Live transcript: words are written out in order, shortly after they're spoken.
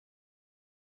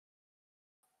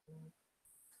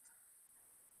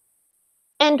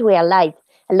And we are live.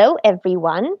 Hello,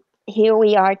 everyone. Here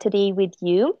we are today with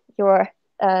you, your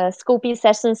Scopy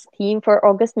Sessions team for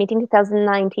August meeting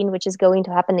 2019, which is going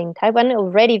to happen in Taiwan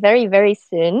already very, very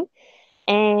soon.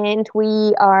 And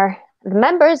we are the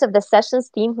members of the Sessions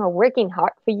team who are working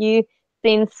hard for you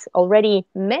since already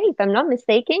May, if I'm not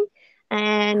mistaken.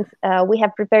 And we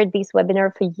have prepared this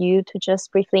webinar for you to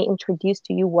just briefly introduce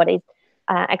to you what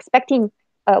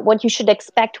you should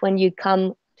expect when you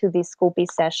come to these Scopy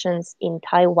sessions in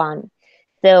Taiwan.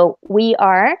 So we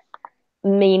are,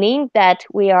 meaning that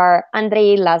we are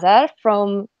Andrei Lazar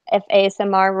from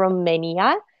FASMR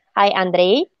Romania. Hi,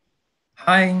 Andrei.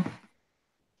 Hi.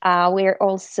 We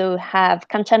also have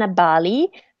Kanchana Bali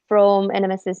from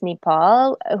NMSS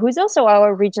Nepal, who's also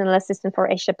our regional assistant for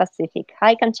Asia Pacific.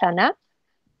 Hi, Kanchana.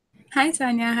 Hi,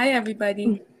 Tanya. Hi,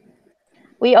 everybody.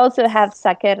 We also have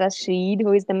Saker Rashid,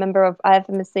 who is the member of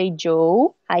IFMSA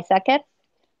Joe. Hi, Saker.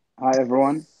 Hi,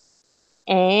 everyone.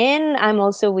 And I'm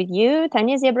also with you,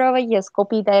 Tanya Zebrova, your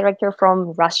Scopy director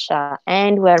from Russia.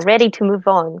 And we're ready to move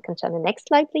on. Kanchana, next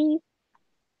slide, please.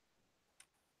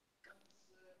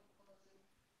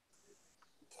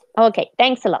 Okay,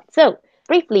 thanks a lot. So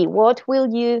briefly, what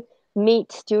will you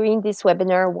meet during this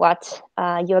webinar?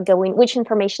 Which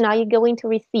information are you going to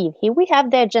receive? Here we have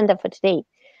the agenda for today.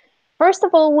 First of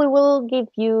all, we will give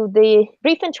you the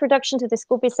brief introduction to the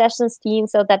Scopy Sessions team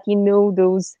so that you know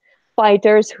those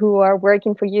fighters who are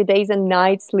working for you days and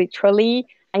nights, literally,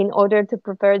 in order to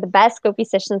prepare the best Scopy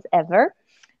Sessions ever.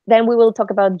 Then we will talk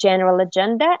about general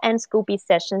agenda and Scopy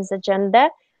Sessions agenda.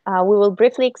 We will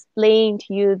briefly explain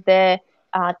to you the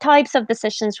types of the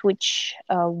sessions which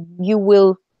you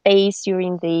will face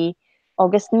during the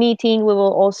August meeting. We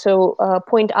will also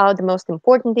point out the most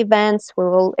important events. We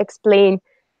will explain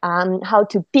how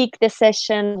to pick the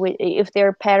session, if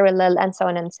they're parallel, and so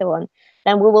on and so on.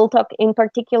 Then we will talk in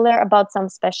particular about some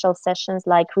special sessions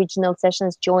like regional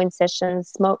sessions, joint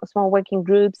sessions, small working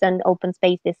groups, and open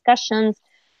space discussions.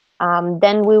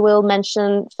 Then we will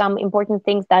mention some important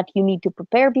things that you need to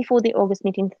prepare before the August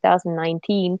meeting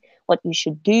 2019, what you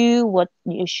should do,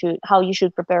 how you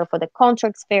should prepare for the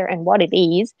contracts fair and what it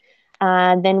is.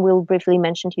 Then we'll briefly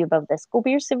mention to you about the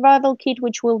Scopy Survival Kit,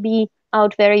 which will be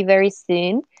out very, very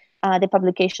soon. The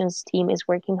publications team is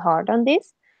working hard on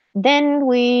this. Then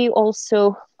we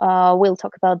also will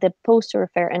talk about the poster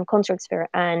fair and contracts fair,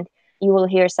 and you will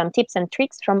hear some tips and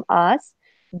tricks from us.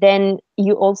 Then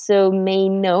you also may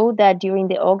know that during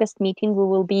the August meeting, we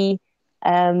will be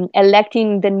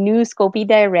electing the new Scopy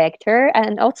director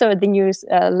and also the new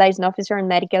liaison officer in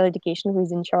medical education who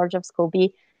is in charge of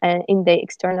Scopy in the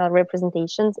external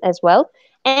representations as well.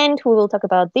 And we will talk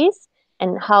about this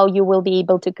and how you will be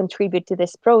able to contribute to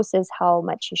this process, how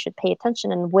much you should pay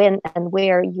attention, and when and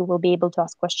where you will be able to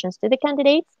ask questions to the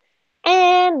candidates.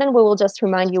 And then we will just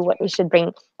remind you what you should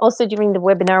bring. Also, during the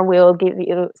webinar, we will give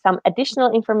you some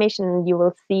additional information you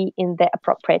will see in the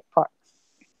appropriate parts.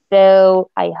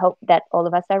 So I hope that all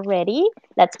of us are ready.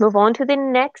 Let's move on to the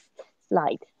next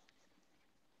slide.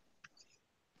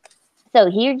 So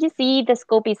here you see the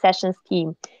Scopy Sessions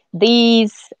team.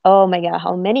 Oh my God,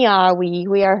 how many are we?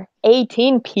 We are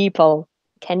 18 people.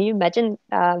 Can you imagine?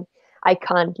 I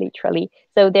can't literally.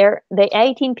 So they're the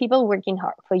 18 people working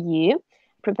hard for you,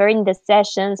 preparing the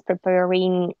sessions,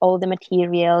 preparing all the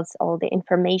materials, all the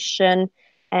information.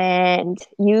 And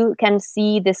you can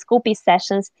see the Scopy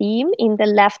Sessions team in the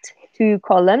left two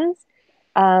columns.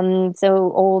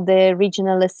 So all the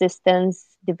regional assistants,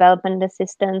 development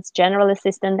assistants, general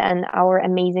assistant, and our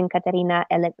amazing Katarina,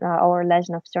 our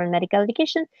liaison officer in medical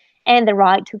education. And the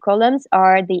right two columns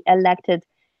are the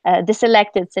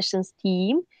selected sessions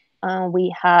team.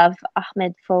 We have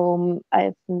Ahmed from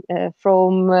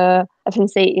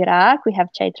FNC Iraq. We have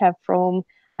Chaitra from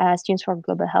Students for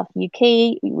Global Health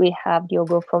UK. We have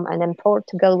Diogo from ANM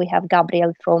Portugal. We have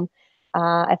Gabriel from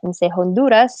FNC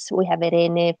Honduras. We have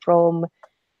Irene from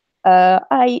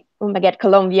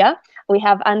Colombia. We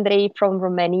have Andre from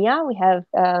Romania. We have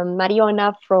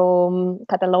Mariona from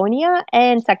Catalonia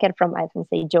and Saker from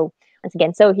FNC Joe. Once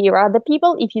again, so here are the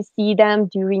people. If you see them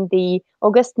during the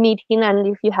August meeting, and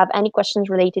if you have any questions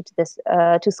related to this,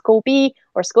 to Scopy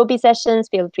or Scopy sessions,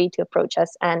 feel free to approach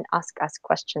us and ask us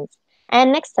questions.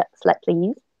 And next slide,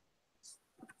 please.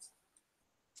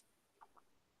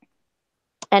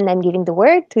 And I'm giving the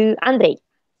word to Andre.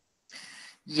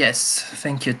 Yes,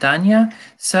 thank you, Tanya.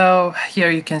 So here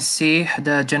you can see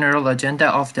the general agenda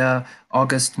of the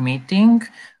August meeting.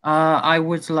 I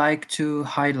would like to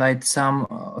highlight some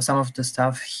of the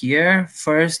stuff here.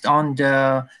 First, on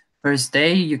the first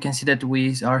day, you can see that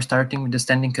we are starting with the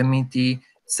standing committee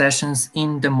sessions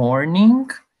in the morning.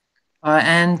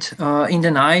 And in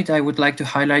the night, I would like to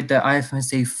highlight the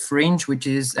IFMSA Fringe, which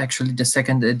is actually the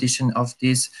second edition of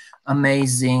this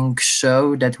amazing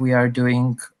show that we are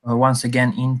doing once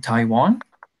again in Taiwan.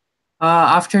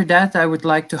 After that, I would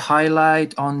like to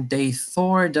highlight on day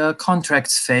 4 the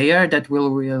contracts fair that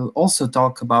we'll also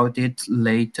talk about it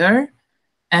later.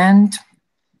 And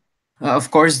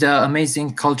of course, the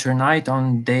amazing culture night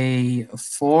on day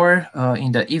 4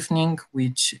 in the evening,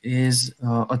 which is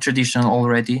a tradition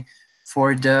already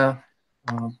for the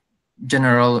uh,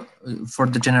 general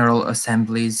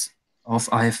assemblies of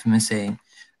IFMSA.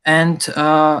 And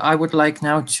I would like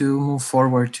now to move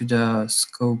forward to the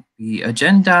Scopy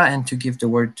agenda and to give the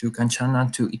word to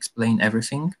Kanchana to explain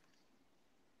everything.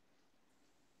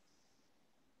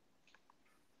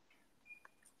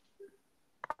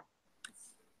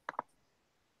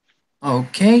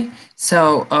 Okay,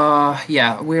 so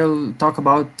yeah, we'll talk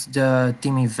about the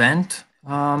team event.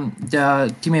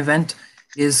 The team event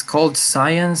is called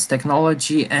Science,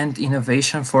 Technology, and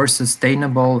Innovation for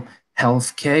Sustainable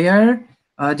Healthcare.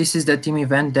 This is the team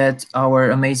event that our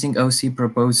amazing OC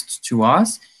proposed to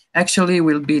us. Actually,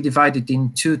 will be divided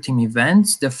in two team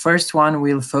events. The first one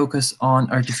will focus on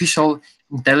artificial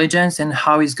intelligence and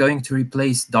how it's going to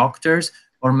replace doctors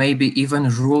or maybe even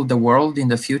rule the world in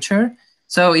the future.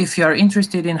 So, if you are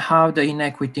interested in how the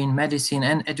inequity in medicine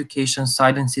and education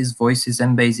silences voices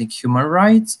and basic human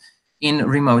rights in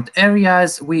remote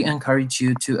areas, we encourage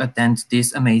you to attend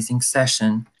this amazing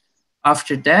session.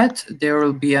 After that, there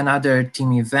will be another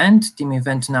team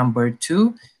event number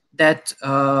 2, that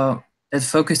that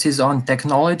focuses on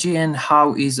technology and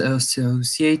how is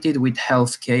associated with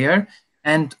healthcare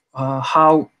and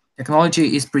how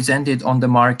technology is presented on the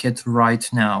market right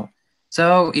now.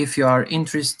 So, if you are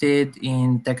interested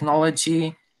in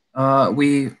technology,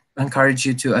 we encourage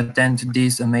you to attend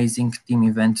this amazing team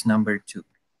event number 2.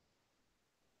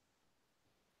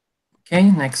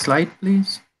 Okay, next slide,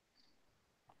 please.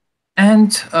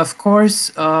 And of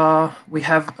course, we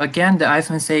have again the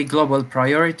IFMSA Global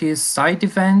Priorities side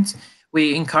event.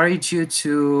 We encourage you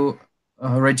to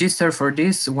register for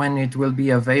this when it will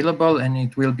be available and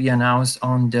it will be announced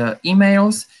on the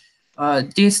emails.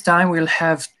 This time we'll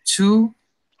have two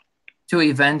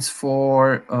events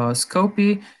for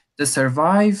Scopy. The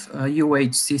Survive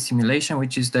UHC simulation,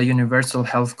 which is the Universal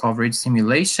Health Coverage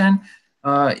Simulation.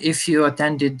 If you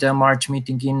attended the March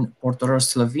meeting in Portorož,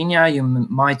 Slovenia, you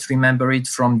might remember it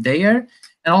from there.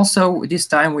 And also this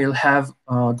time we'll have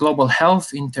global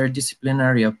health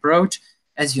interdisciplinary approach.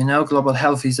 As you know, global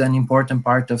health is an important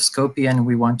part of Scopy and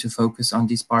we want to focus on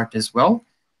this part as well.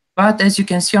 But as you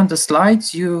can see on the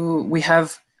slides, we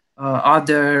have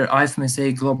other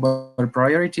IFMSA global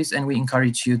priorities, and we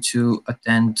encourage you to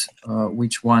attend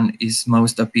which one is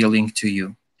most appealing to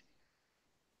you.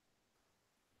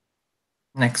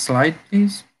 Next slide,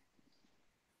 please.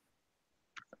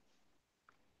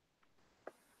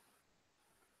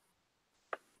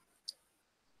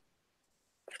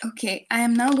 Okay, I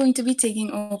am now going to be taking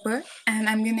over and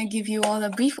I'm going to give you all a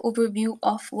brief overview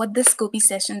of what the Scopy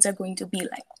sessions are going to be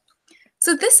like.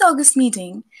 So, this August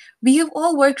meeting, we have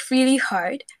all worked really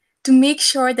hard to make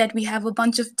sure that we have a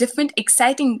bunch of different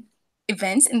exciting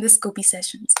events in the Scopy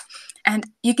sessions. And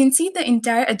you can see the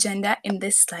entire agenda in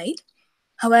this slide.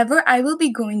 However, I will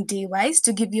be going day wise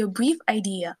to give you a brief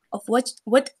idea of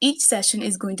what each session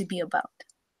is going to be about.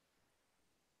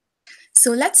 So,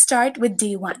 let's start with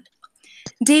day 1.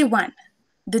 Day 1,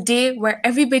 the day where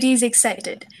everybody is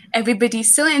excited,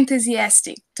 everybody's so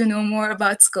enthusiastic to know more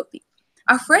about Scopy.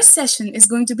 Our first session is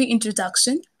going to be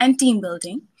introduction and team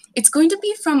building. It's going to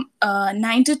be from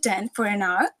 9 to 10 for an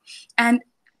hour, and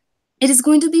it is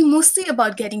going to be mostly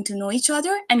about getting to know each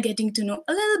other and getting to know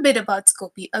a little bit about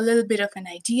Scopy, a little bit of an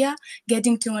idea,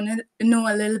 getting to know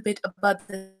a little bit about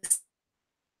the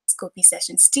Scopy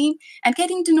Sessions team, and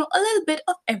getting to know a little bit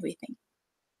of everything.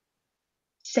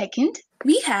 Second,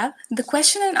 we have the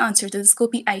question and answer to the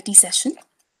Scopy IT session.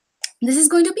 This is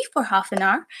going to be for half an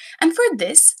hour. And for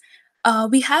this,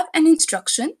 we have an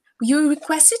instruction. You're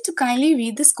requested to kindly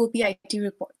read the Scopy IT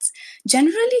reports.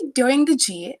 Generally, during the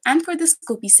GA and for the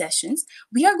Scopy sessions,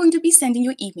 we are going to be sending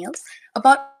you emails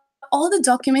about all the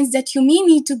documents that you may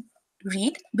need to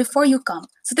read before you come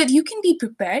so that you can be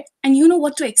prepared and you know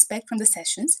what to expect from the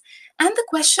sessions. And the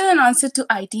question and answer to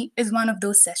IT is one of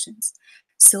those sessions.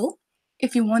 So,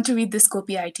 if you want to read the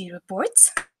Scopy IT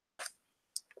reports,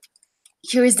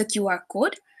 here is the QR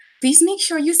code. Please make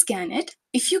sure you scan it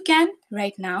if you can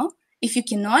right now. If you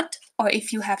cannot, or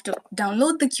if you have to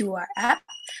download the QR app,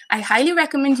 I highly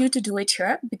recommend you to do it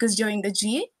here because during the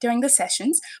GA, during the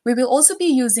sessions, we will also be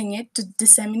using it to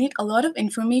disseminate a lot of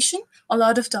information, a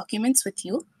lot of documents with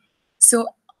you. So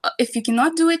if you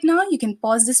cannot do it now, you can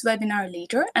pause this webinar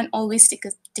later and always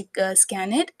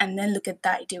scan it and then look at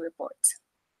the IT reports.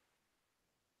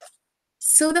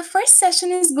 So the first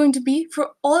session is going to be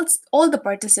for all the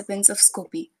participants of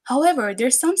Scopy. However, there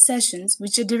are some sessions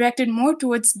which are directed more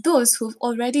towards those who've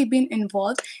already been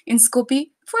involved in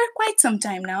Scopy for quite some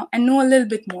time now and know a little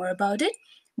bit more about it.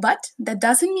 But that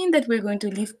doesn't mean that we're going to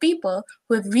leave people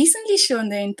who have recently shown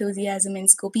their enthusiasm in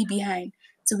Scopy behind.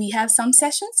 So we have some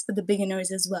sessions for the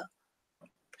beginners as well.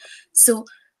 So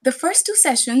the first two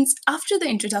sessions after the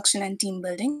introduction and team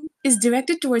building is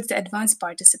directed towards the advanced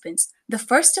participants, the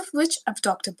first of which I've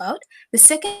talked about. The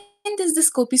second is the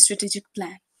Scopy strategic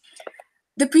plan.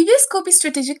 The previous Scopy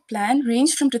strategic plan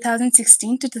ranged from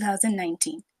 2016 to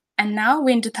 2019, and now we're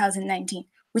in 2019,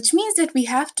 which means that we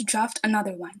have to draft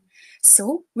another one.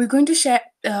 So we're going to share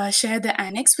the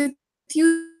annex with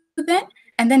you then,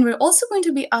 and then we're also going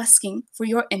to be asking for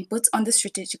your inputs on the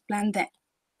strategic plan then.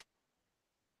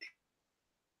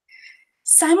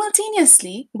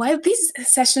 Simultaneously, while these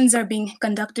sessions are being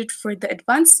conducted for the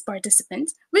advanced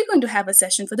participants, we're going to have a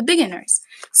session for the beginners.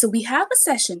 So we have a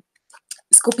session,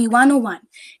 Scopy 101,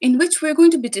 in which we're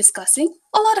going to be discussing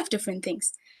a lot of different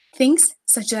things. Things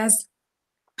such as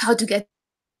how to get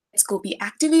Scopy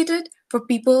activated for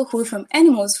people who are from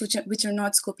animals which are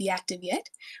not Scopy active yet.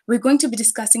 We're going to be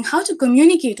discussing how to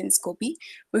communicate in Scopy.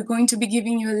 We're going to be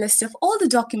giving you a list of all the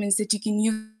documents that you can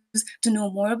use to know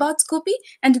more about Scopy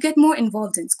and to get more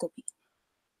involved in Scopy.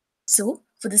 So,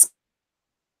 for the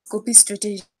Scopy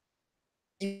strategic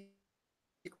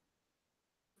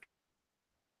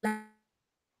plan,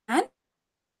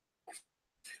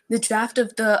 the draft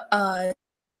of the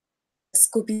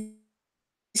Scopy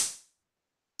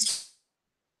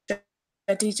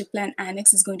strategic plan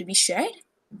annex is going to be shared.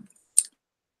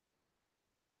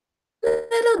 A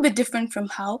little bit different from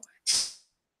how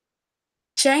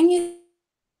sharing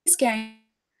is caring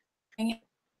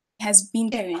has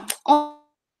been caring.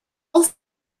 Also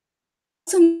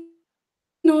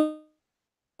known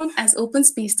as open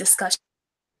space discussion.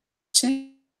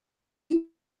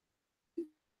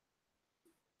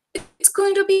 It's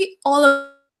going to be all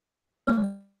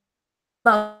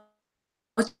about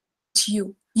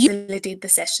you. You facilitate the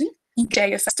session, you share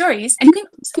your stories, and you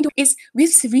can is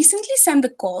we've recently sent the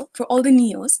call for all the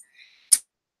NEOs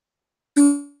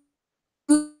to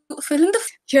fill in the.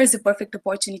 Here's a perfect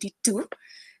opportunity too.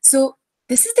 So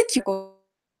this is the QR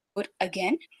code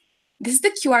again. This is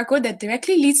the QR code that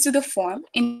directly leads to the form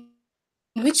in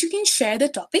which you can share the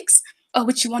topics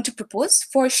which you want to propose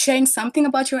for sharing something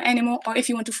about your animal, or if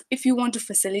you want to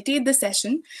facilitate the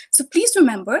session. So please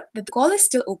remember that the call is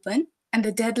still open and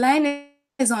the deadline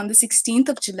is on the 16th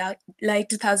of July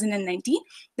 2019.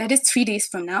 That is 3 days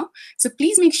from now. So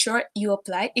please make sure you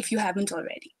apply if you haven't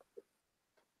already.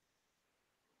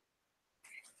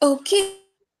 Okay,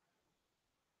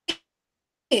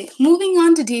 moving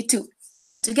on to day 2.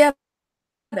 Together.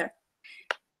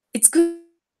 It's going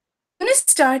to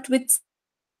start with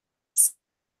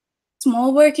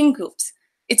small working groups.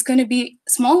 It's going to be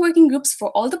small working groups for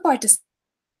all the participants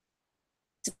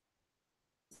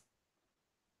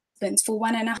for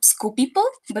 1.5 Scope people,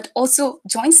 but also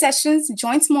joint sessions,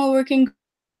 joint small working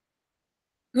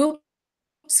groups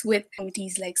with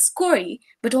committees like SCORI,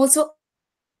 but also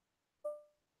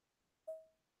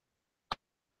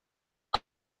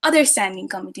other standing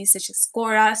committees such as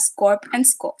SCORA, SCORP, and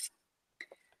SCOF.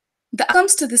 The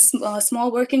outcomes to the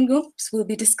small working groups will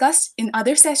be discussed in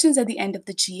other sessions at the end of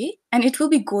the GA, and it will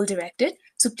be goal-directed.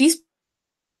 So please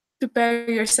prepare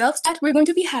yourselves that we're going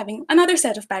to be having another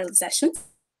set of parallel sessions.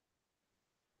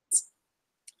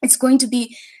 It's going to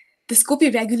be the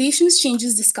Scopy regulations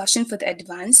changes discussion for the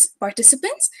advanced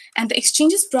participants and the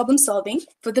exchanges problem solving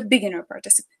for the beginner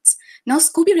participants. Now,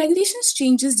 Scopy regulations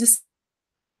changes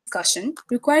discussion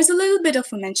requires a little bit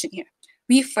of a mention here.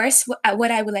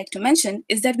 What I would like to mention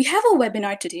is that we have a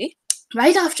webinar today,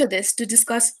 right after this, to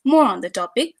discuss more on the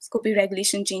topic, Scopy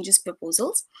regulation changes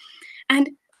proposals.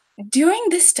 And during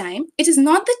this time, it is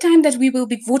not the time that we will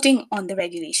be voting on the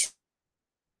regulations,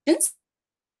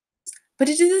 but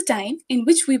it is a time in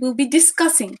which we will be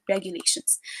discussing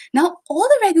regulations. Now, all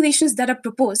the regulations that are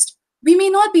proposed, we may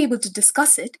not be able to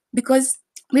discuss it because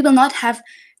we will not have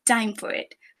time for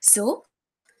it. So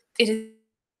it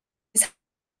is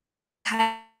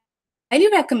highly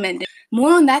recommended.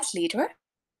 More on that later.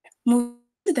 Moving on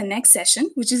to the next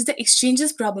session, which is the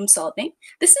exchanges problem solving.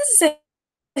 This is a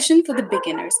session for the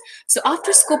beginners. So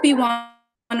after Scopy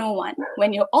 101,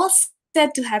 when you're all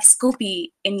set to have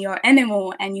Scopy in your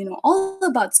animal and you know all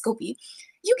about Scopy,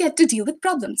 you get to deal with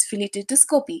problems related to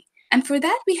Scopy. And for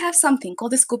that, we have something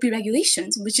called the Scopy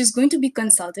regulations, which is going to be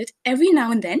consulted every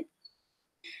now and then.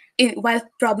 while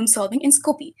problem solving in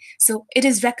Scopy. So it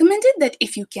is recommended that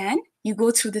if you can, you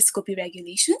go through the Scopy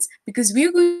regulations, because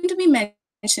we're going to be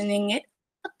mentioning it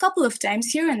a couple of times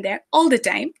here and there all the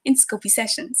time in Scopy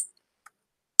sessions.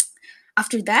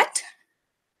 After that,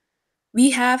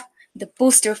 we have the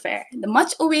poster fair, the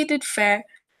much awaited fair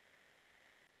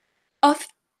of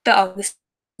the August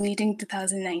meeting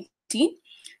 2019.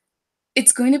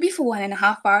 It's going to be for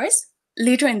 1.5 hours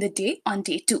later in the day on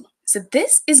day 2. So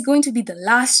this is going to be the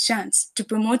last chance to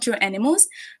promote your animals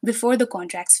before the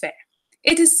contracts fair.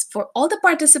 It is for all the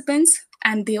participants,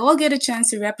 and they all get a chance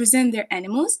to represent their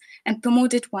animals and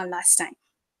promote it one last time.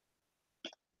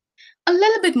 A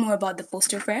little bit more about the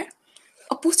poster fair.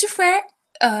 A poster fair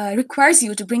requires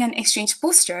you to bring an exchange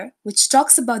poster which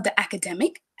talks about the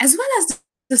academic as well as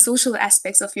the social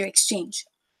aspects of your exchange.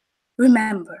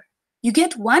 Remember, you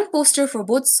get one poster for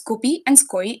both Scopy and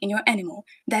Scory in your animal.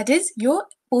 That is, your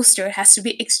poster has to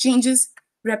be exchange's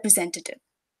representative.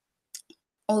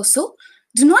 Also,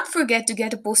 do not forget to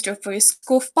get a poster for your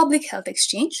SCOF Public Health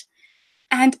Exchange.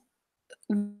 And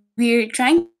we're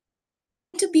trying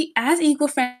to be as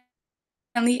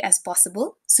eco-friendly as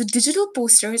possible, so digital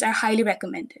posters are highly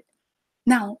recommended.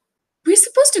 Now, we're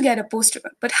supposed to get a poster,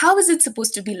 but how is it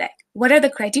supposed to be like? What are the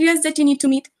criteria that you need to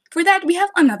meet? For that, we have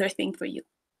another thing for you.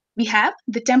 We have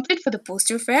the template for the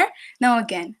poster fair. Now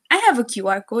again, I have a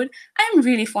QR code. I am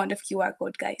really fond of QR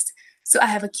code, guys. So I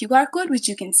have a QR code which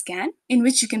you can scan, in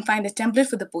which you can find the template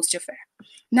for the poster fair.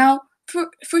 Now,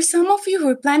 for some of you who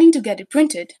are planning to get it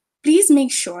printed, please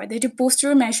make sure that your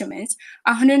poster measurements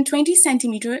are 120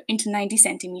 centimeter into 90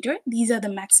 centimeter. These are the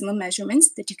maximum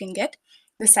measurements that you can get,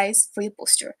 the size for your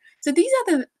poster. So these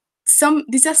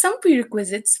are some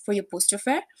prerequisites for your poster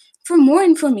fair. For more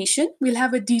information, we'll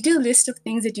have a detailed list of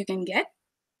things that you can get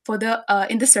for the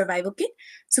in the survival kit.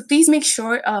 So please make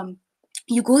sure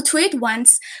you go through it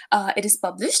once it is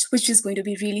published, which is going to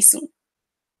be really soon.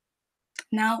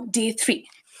 Now, day 3.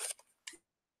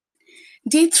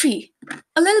 Day 3,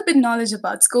 a little bit knowledge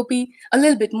about Scopy, a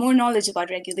little bit more knowledge about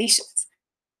regulations.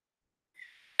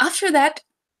 After that,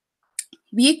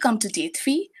 we come to day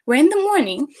 3, where in the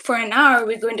morning, for an hour,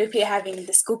 we're going to be having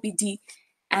the Scopy D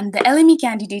and the LME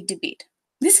candidate debate.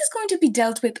 This is going to be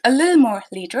dealt with a little more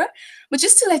later, but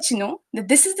just to let you know that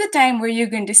this is the time where you're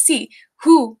going to see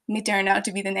who may turn out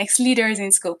to be the next leaders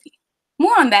in Scopy.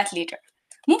 More on that later.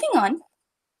 Moving on,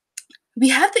 we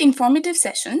have the informative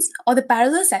sessions or the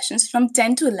parallel sessions from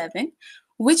 10 to 11,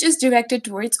 which is directed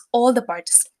towards all the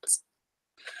participants.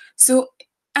 So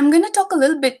I'm going to talk a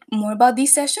little bit more about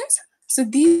these sessions.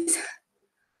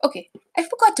 Okay, I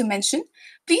forgot to mention,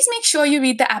 please make sure you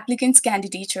read the applicant's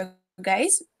candidature,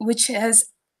 guys, which has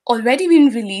already been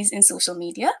released in social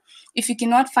media. If you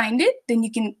cannot find it, then we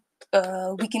can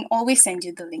always send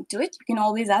you the link to it. You can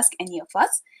always ask any of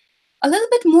us. A little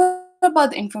bit more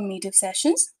about the informative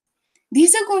sessions.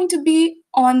 These are going to be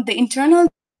on the internal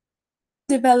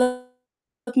development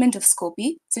of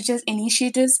Scopy, such as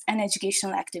initiatives and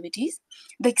educational activities,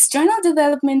 the external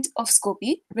development of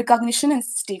Scopy, recognition and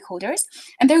stakeholders,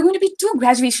 and there are going to be 2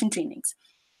 graduation trainings.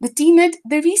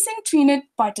 The recent TNET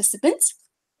participants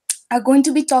are going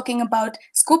to be talking about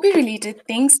Scopy-related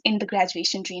things in the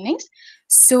graduation trainings.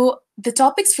 So the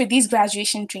topics for these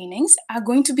graduation trainings are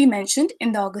going to be mentioned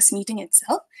in the August meeting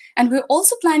itself. And we're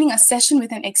also planning a session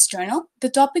with an external, the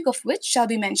topic of which shall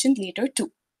be mentioned later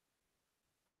too.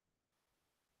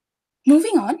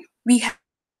 Moving on, we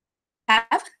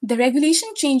have the regulation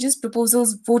changes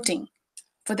proposals voting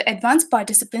for the advanced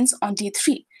participants on day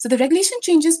 3. So the regulation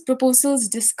changes proposals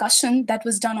discussion that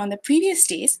was done on the previous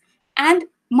days and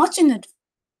much in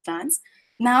advance.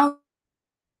 Now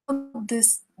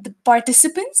the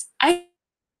participants, either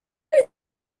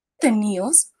the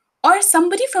NEOs or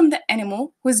somebody from the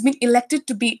animal who has been elected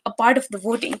to be a part of the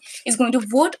voting, is going to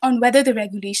vote on whether the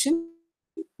regulation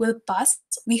will pass.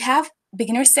 We have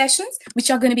beginner sessions, which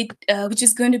is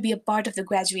going to be a part of the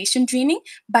graduation training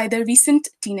by the recent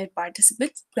TNET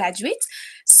participants, graduates.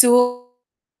 So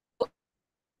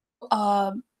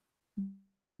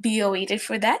be awaited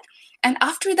for that. And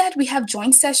after that, we have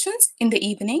joint sessions in the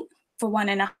evening for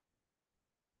 1.5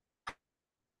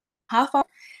 hours.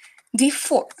 Day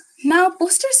 4. Now,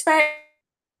 posters fair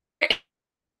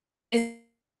is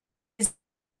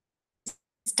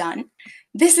done.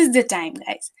 This is the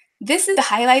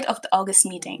highlight of the August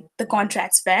meeting, the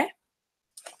contracts fair.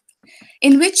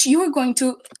 In which you are going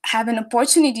to have an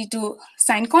opportunity to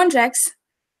sign contracts.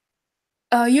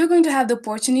 You're going to have the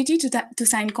opportunity to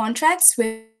sign contracts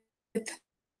with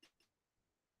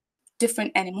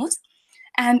different animals,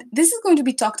 and this is going to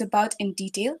be talked about in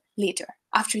detail later.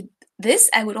 After this,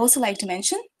 I would also like to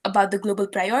mention that about the global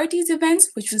priorities events,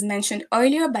 which was mentioned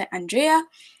earlier by Andrea.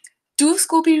 Two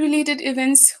Scopy related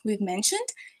events we've mentioned.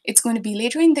 It's going to be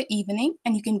later in the evening,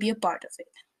 and you can be a part of it.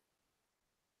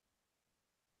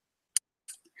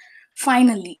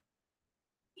 Finally,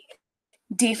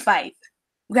 day 5,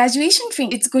 graduation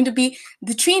training. It's going to be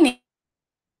the training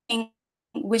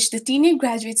which the teenage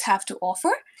graduates have to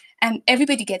offer, and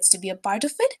everybody gets to be a part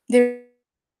of it.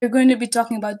 They're going to be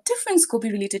talking about different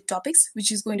Scopy related topics,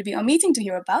 which is going to be amazing to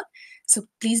hear about. So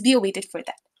please be awaited for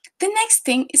that. The next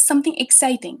thing is something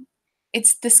exciting.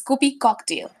 It's the Scopy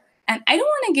cocktail. And I don't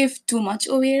want to give too much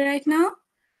away right now,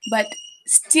 but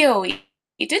stay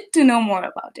awaited to know more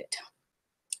about it.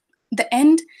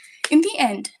 In the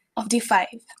end of day 5,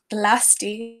 the last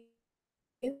day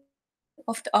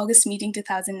of the August meeting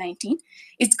 2019,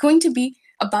 it's going to be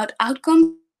about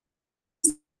outcomes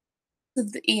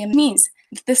of the AM19. What that means,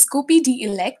 the Scopy D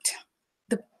elect,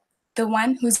 the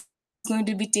one who's going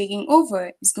to be taking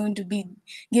over is going to be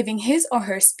giving his or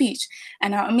her speech.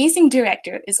 And our amazing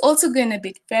director is also going to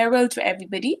bid farewell to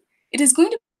everybody. It is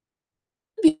going to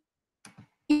be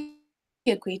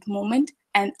a great moment.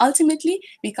 And ultimately,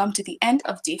 we come to the end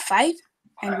of day 5,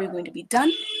 and we're going to be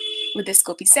done with the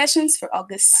Scopy sessions for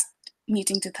August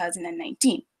meeting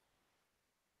 2019.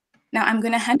 Now I'm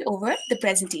going to hand over the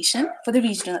presentation for the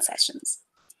regional sessions.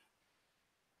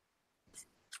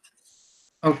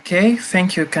 Okay,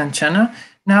 thank you, Kanchana.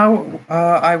 Now,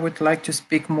 I would like to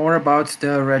speak more about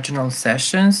the regional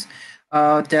sessions.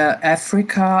 The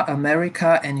Africa,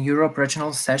 America, and Europe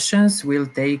regional sessions will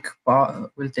take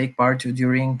part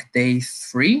during day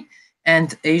 3,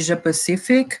 and Asia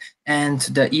Pacific and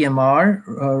the EMR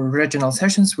regional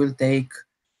sessions will take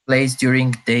place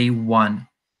during day 1.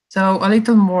 So, a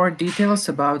little more details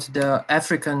about the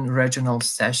African regional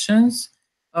sessions.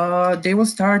 They will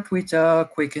start with a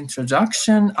quick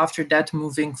introduction, after that,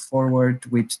 moving forward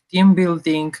with team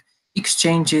building,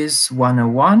 exchanges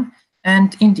 101,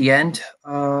 and in the end,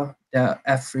 the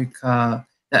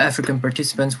African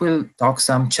participants will talk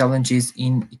some challenges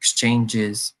in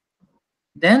exchanges.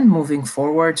 Then, moving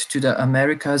forward to the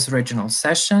Americas regional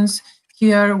sessions,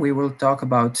 here we will talk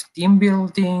about team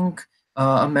building,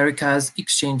 Americas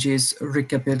exchanges,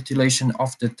 recapitulation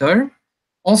of the term.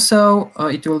 Also,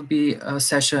 it will be a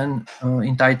session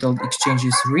entitled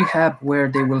Exchanges Rehab, where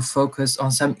they will focus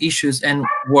on some issues and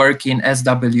work in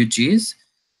SWGs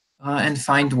and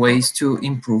find ways to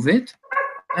improve it.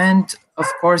 And of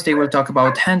course, they will talk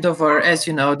about handover. As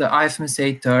you know, the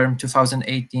IFMSA term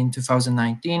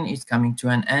 2018-2019 is coming to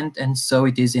an end, and so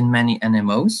it is in many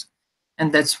NMOs.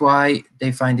 And that's why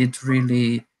they find it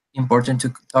really important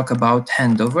to talk about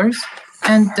handovers.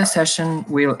 And the session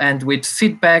will end with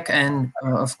feedback and,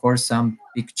 of course, some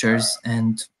pictures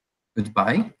and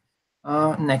goodbye.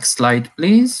 Next slide,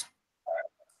 please.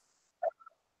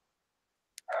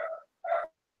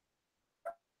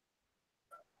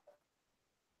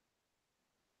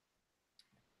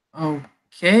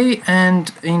 Okay,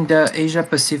 and in the Asia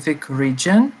Pacific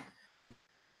region,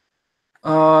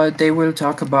 they will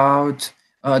talk about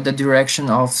the direction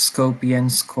of Scopy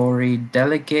and Scory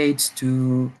delegates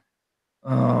to,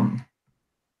 um,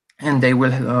 and they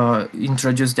will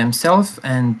introduce themselves,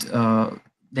 and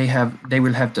they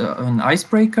will have an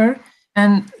icebreaker,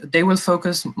 and they will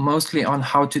focus mostly on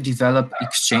how to develop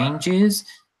exchanges,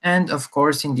 and of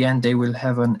course, in the end, they will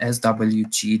have an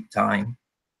SWG time.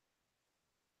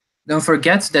 Don't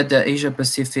forget that the Asia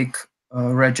Pacific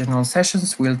regional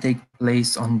sessions will take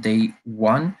place on day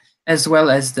 1, as well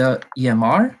as the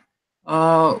EMR,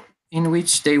 uh, in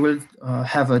which they will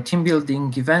have a team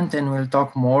building event and will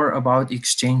talk more about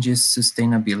exchanges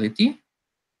sustainability.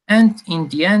 And in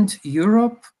the end,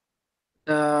 Europe,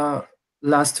 the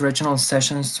last regional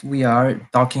sessions we are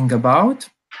talking about.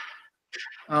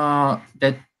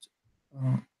 That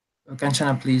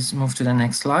Kanchana, please move to the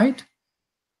next slide.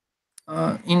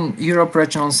 In Europe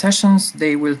regional sessions,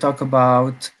 they will talk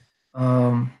about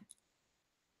um,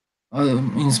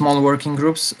 in small working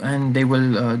groups, and they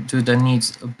will do the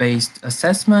needs-based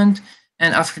assessment.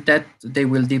 And after that, they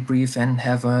will debrief and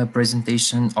have a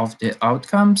presentation of the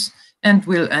outcomes. And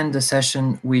we'll end the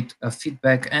session with a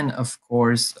feedback and, of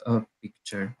course, a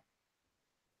picture.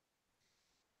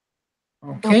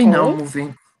 Okay, now Okay.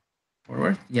 moving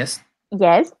forward. Yes.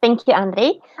 Yes, thank you,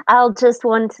 Andre. I'll just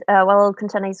want, while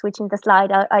Kanchana is switching the slide,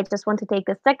 I just want to take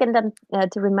a second and,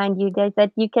 to remind you guys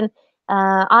that you can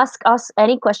ask us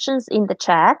any questions in the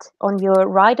chat on your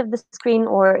right of the screen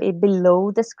or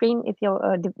below the screen, if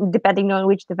you're depending on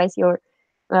which device you're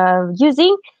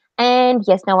using. And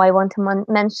yes, now I want to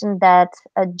mention that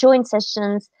joint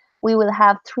sessions, we will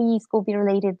have 3 Scopy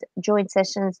related joint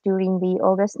sessions during the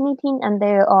August meeting, and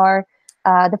there are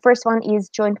The first one is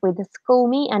joined with the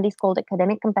SCOME and is called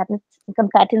Academic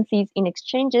Competencies in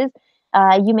Exchanges.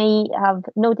 You may have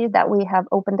noticed that we have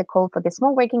opened the call for the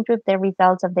small working group. The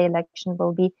results of the election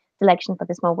will be selection for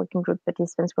the small working group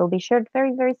participants will be shared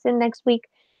very, very soon next week.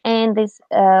 And this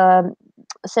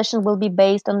session will be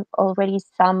based on already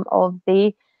some of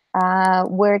the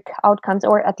work outcomes,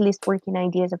 or at least working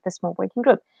ideas of the small working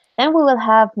group. Then we will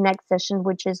have next session,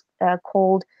 which is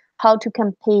called How to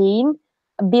Campaign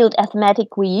Build a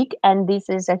Thematic Week, and this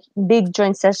is a big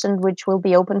joint session which will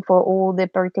be open for all the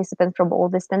participants from all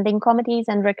the standing committees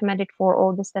and recommended for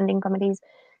all the standing committees.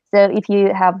 So if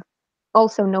you have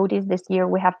also noticed, this year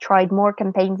we have tried more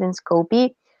campaigns in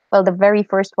Skopje. Well, the very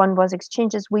first one was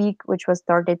Exchanges Week, which was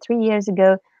started 3 years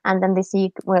ago, and then this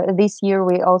year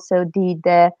we also did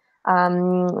the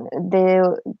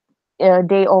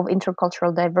Day of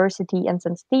Intercultural Diversity and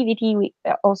Sensitivity. We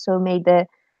also made the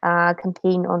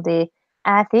campaign on the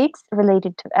ethics,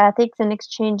 related to ethics and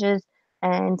exchanges,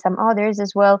 and some others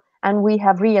as well. And we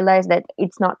have realized that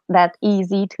it's not that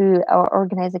easy to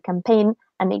organize a campaign,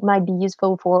 and it might be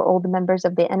useful for all the members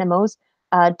of the NMOs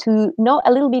to know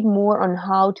a little bit more on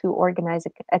how to organize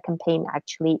a campaign,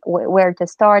 actually, where to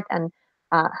start, and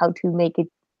how to make it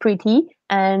pretty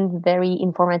and very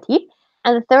informative.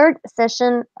 And the third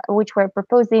session, which we're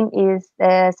proposing, is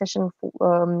a session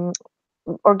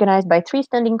organized by three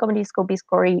standing committees, Skopje,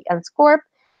 Scori, and Scorp,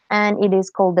 and it is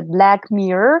called the Black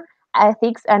Mirror,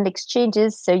 Ethics and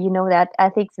Exchanges. So you know that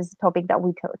ethics is a topic that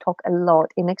we talk a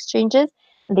lot in exchanges.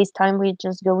 And this time we're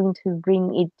just going to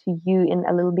bring it to you in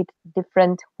a little bit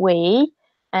different way.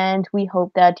 And we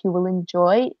hope that you will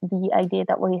enjoy the idea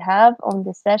that we have on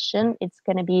the session. It's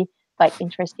going to be quite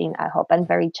interesting, I hope, and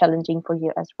very challenging for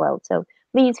you as well. So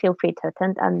please feel free to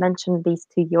attend and mention these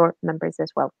to your members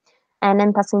as well. And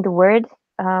then passing the word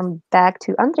back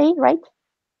to Andre, right?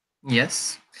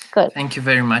 Yes. Good. Thank you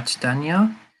very much,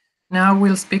 Tanya. Now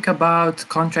we'll speak about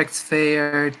contracts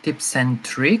fair tips and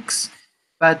tricks.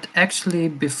 But actually,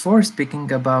 before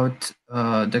speaking about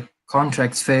the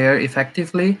contracts fair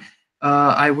effectively,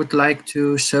 I would like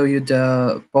to show you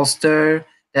the poster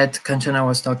that Kanchana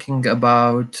was talking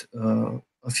about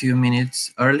a few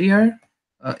minutes earlier.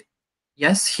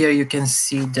 Yes, here you can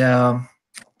see the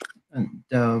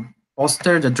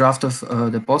poster, the draft of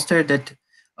the poster that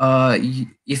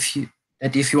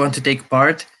if you want to take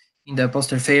part in the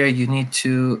poster fair, you need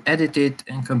to edit it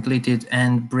and complete it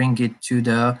and bring it to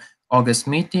the August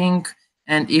meeting.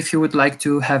 And if you would like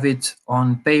to have it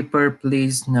on paper,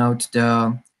 please note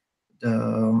the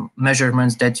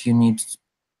measurements that you need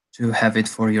to have it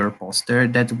for your poster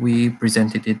that we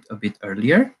presented it a bit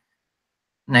earlier.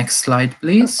 Next slide,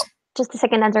 please. Just a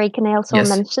second, Andre, can I also Yes.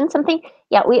 mention something?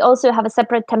 Yeah, we also have a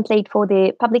separate template for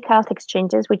the public health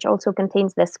exchanges, which also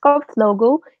contains the SCORP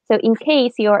logo. So in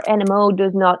case your NMO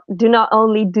does not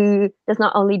only do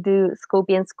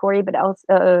Skopje and Scori,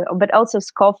 but also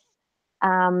SCOF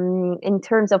in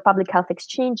terms of public health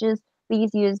exchanges,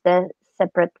 please use the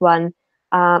separate one.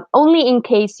 Only in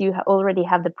case you already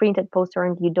have the printed poster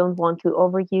and you don't want to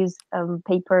overuse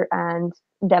paper and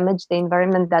damage the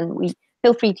environment, then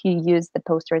feel free to use the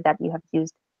poster that you have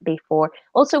used before.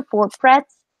 Also for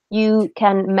prets, you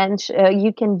can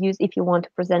use, if you want to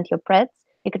present your prets,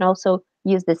 you can also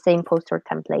use the same poster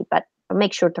template, but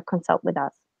make sure to consult with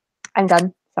us. I'm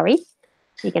done. Sorry.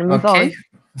 You can move on.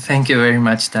 Thank you very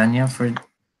much, Tanya, for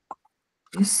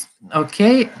this.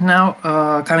 Okay, now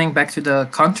coming back to the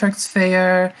contracts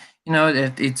fair, you know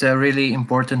that it's a really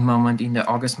important moment in the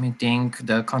August meeting,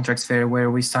 the contracts fair,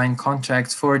 where we sign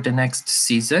contracts for the next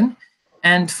season.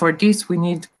 And for this, we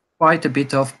need quite a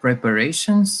bit of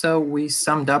preparation. So we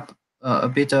summed up a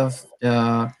bit of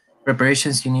the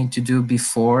preparations you need to do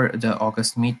before the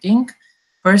August meeting.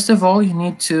 First of all, you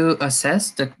need to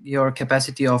assess your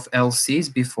capacity of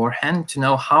LCs beforehand to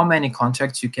know how many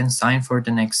contracts you can sign for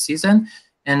the next season,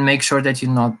 and make sure that you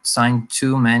not sign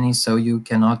too many so you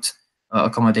cannot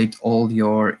accommodate all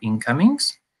your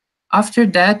incomings. After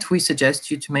that, we suggest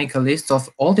you to make a list of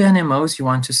all the NMOs you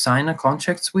want to sign a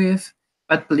contracts with,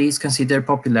 but please consider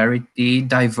popularity,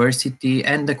 diversity,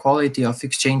 and the quality of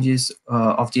exchanges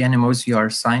of the NMOs you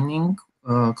are signing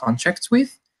contracts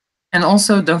with. And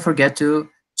also, don't forget to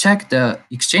check the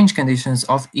exchange conditions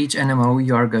of each NMO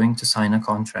you are going to sign a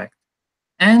contract.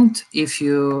 And if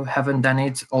you haven't done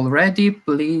it already,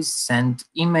 please send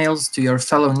emails to your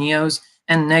fellow NEOs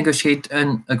and negotiate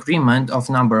an agreement of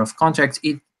number of contracts.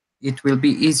 It will be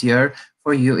easier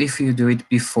for you if you do it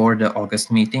before the August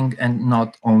meeting and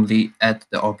not only at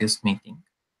the August meeting.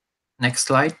 Next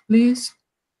slide, please.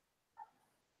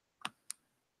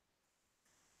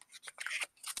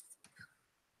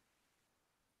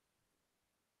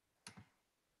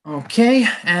 Okay,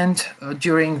 and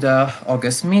during the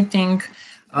August meeting,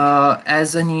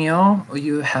 as a NEO,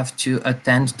 you have to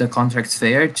attend the contracts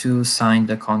fair to sign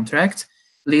the contract.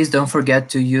 Please don't forget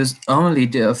to use only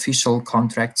the official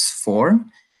contracts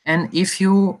form. And if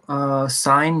you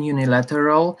sign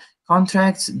unilateral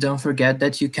contracts, don't forget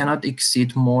that you cannot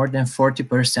exceed more than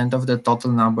 40% of the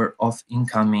total number of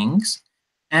incomings.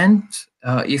 And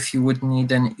if you would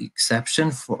need an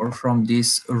exception from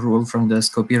this rule from the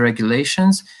Scopy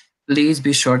regulations, please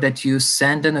be sure that you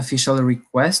send an official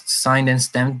request signed and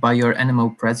stamped by your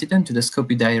NMO president to the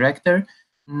Scopy director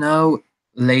no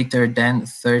later than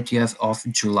 30th of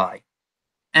July.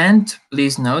 And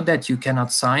please note that you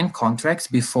cannot sign contracts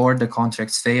before the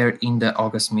contracts fair in the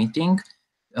August meeting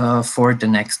for the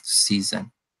next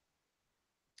season.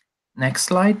 Next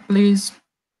slide, please.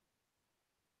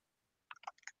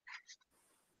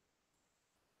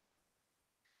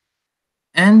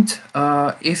 And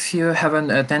if you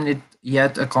haven't attended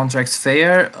yet a contracts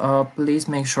fair, please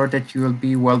make sure that you will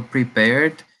be well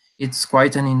prepared. It's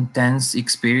quite an intense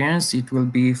experience. It will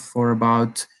be for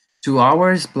about 2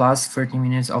 hours plus 30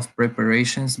 minutes of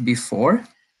preparations before.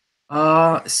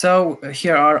 So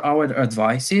here are our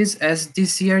advices. As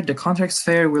this year, the contracts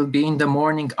fair will be in the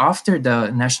morning after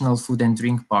the National Food and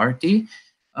Drink Party.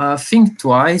 Think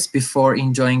twice before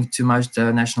enjoying too much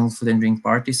the National Food and Drink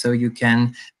Party so you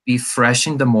can be fresh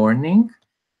in the morning.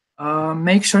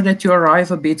 Make sure that you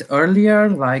arrive a bit earlier,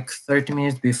 like 30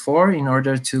 minutes before, in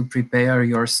order to prepare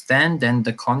your stand and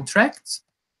the contracts.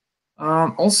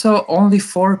 Also, only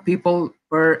 4 people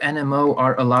per NMO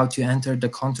are allowed to enter the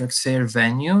contract fair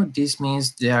venue. This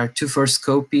means there are 2 for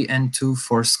Scopy and 2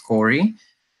 for Scory.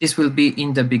 This will be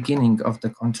in the beginning of the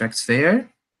contract fair.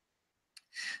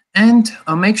 And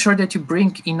make sure that you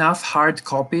bring enough hard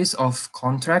copies of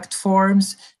contract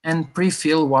forms and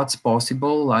pre-fill what's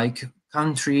possible, like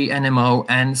country, NMO,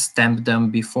 and stamp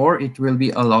them before. It will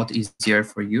be a lot easier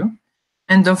for you.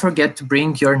 And don't forget to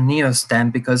bring your NEO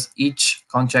stamp because each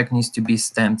contract needs to be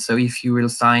stamped. So if you will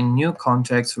sign new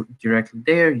contracts directly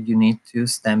there, you need to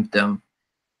stamp them.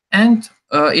 And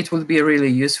it will be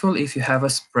really useful if you have a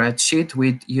spreadsheet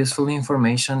with useful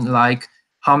information like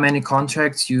how many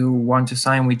contracts you want to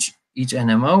sign with each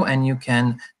NMO, and you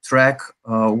can track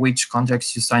which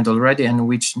contracts you signed already and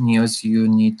which news you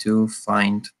need to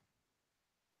find.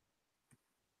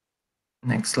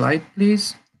 Next slide,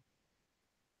 please.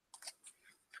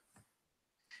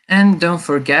 And don't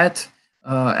forget,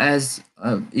 as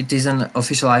it is an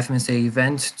official IFMSA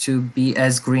event, to be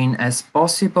as green as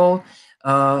possible.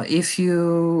 If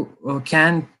you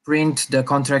can print the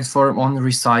contract form on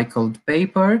recycled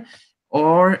paper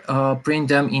or print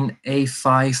them in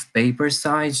A5 paper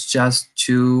size just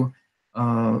to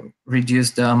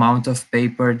reduce the amount of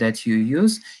paper that you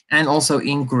use, and also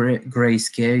in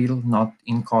grayscale, not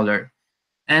in color,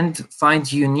 and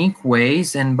find unique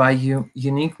ways, and by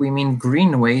unique we mean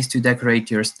green ways, to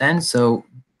decorate your stand. So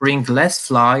bring less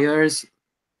flyers,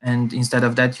 and instead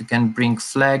of that you can bring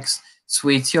flags,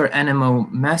 sweets, your animal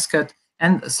mascot,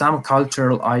 and some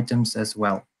cultural items as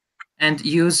well. And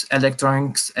use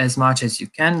electronics as much as you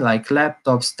can, like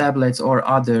laptops, tablets, or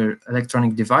other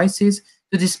electronic devices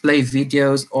to display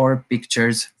videos or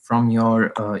pictures from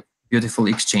your beautiful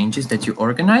exchanges that you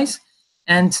organize.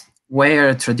 And wear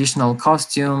a traditional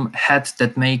costume, hats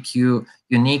that make you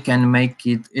unique and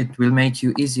it will make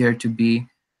you easier to be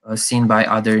seen by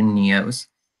other neos.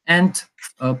 And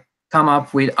uh, come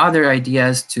up with other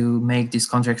ideas to make this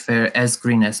contract fair as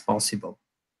green as possible.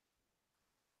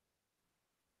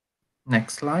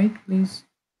 Next slide, please.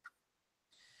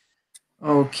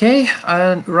 Okay,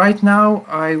 right now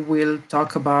I will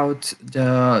talk about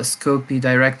the Scopy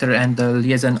Director and the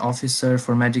Liaison Officer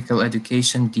for Medical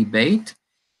Education debate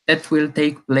that will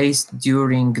take place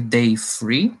during day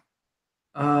 3.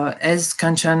 As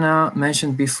Kanchana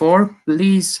mentioned before,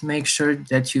 please make sure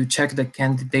that you check the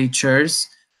candidatures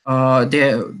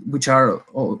which are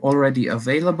already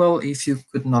available. If you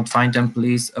could not find them,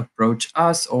 please approach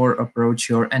us or approach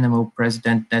your NMO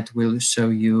president that will show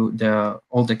you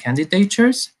all the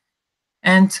candidatures.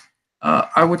 And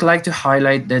I would like to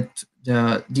highlight that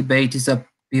the debate is a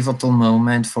pivotal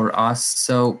moment for us.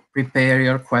 So prepare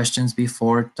your questions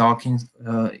before talking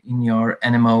in your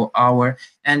NMO hour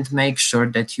and make sure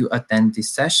that you attend this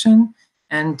session.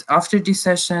 And after this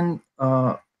session,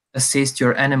 assist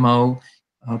your NMO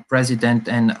president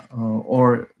and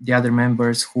or the other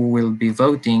members who will be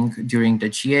voting during the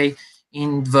GA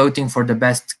in voting for the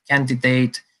best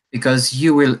candidate, because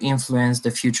you will influence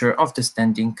the future of the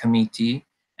standing committee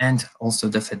and also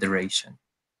the federation.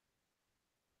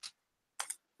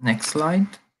 Next slide.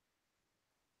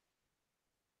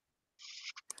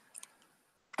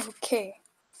 Okay,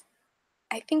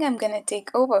 I think I'm gonna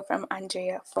take over from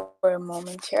Andrea for a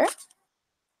moment here.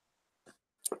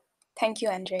 Thank you,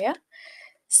 Andrea.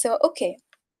 So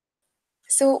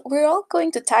we're all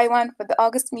going to Taiwan for the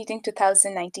August meeting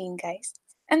 2019, guys.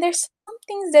 And there's some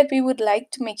things that we would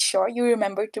like to make sure you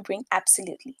remember to bring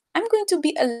absolutely. I'm going to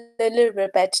be a little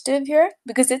repetitive here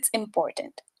because it's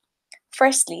important.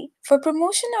 Firstly, for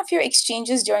promotion of your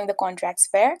exchanges during the contracts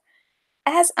fair,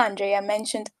 as Andrea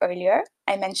mentioned earlier,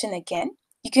 I mention again,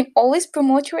 you can always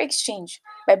promote your exchange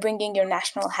by bringing your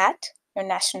national hat, your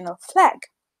national flag,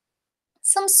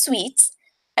 some sweets,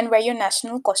 and wear your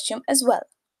national costume as well.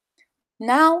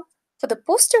 Now, for the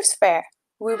posters fair,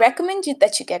 we recommend you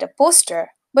that you get a poster,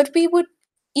 but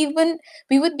even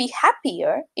we would be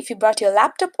happier if you brought your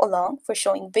laptop along for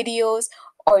showing videos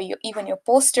or even your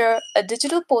poster. A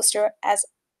digital poster, as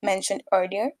mentioned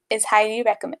earlier, is highly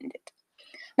recommended.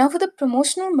 Now, for the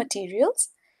promotional materials,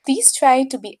 please try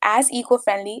to be as eco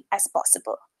friendly as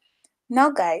possible. Now,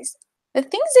 guys, the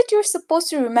things that you're supposed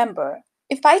to remember,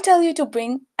 if I tell you to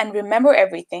bring and remember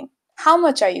everything, how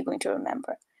much are you going to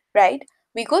remember? Right?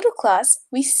 We go to class,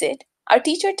 we sit, our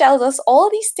teacher tells us all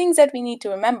these things that we need to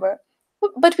remember,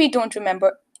 but we don't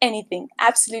remember anything,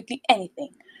 absolutely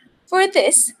anything. For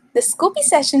this, the Scopy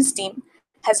Sessions team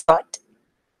has brought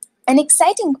an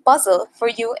exciting puzzle for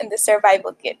you in the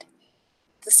survival kit.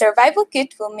 The survival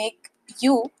kit will make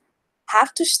you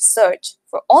have to search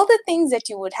for all the things that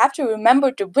you would have to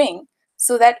remember to bring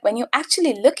so that when you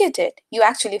actually look at it, you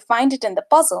actually find it in the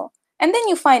puzzle, and then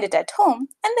you find it at home,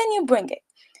 and then you bring it.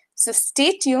 So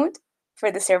stay tuned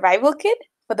for the survival kit,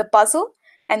 for the puzzle,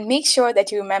 and make sure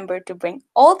that you remember to bring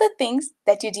all the things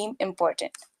that you deem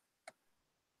important.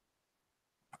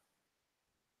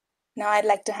 Now I'd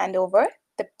like to hand over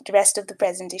the rest of the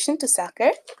presentation to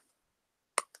Saker.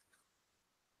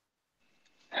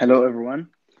 Hello, everyone.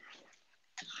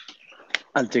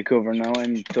 I'll take over now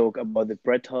and talk about the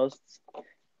Pret Hosts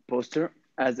poster.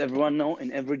 As everyone know,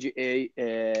 in every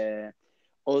GA,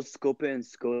 all Scope and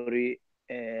Scori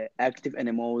active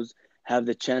NMOs have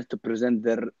the chance to present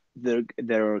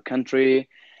their country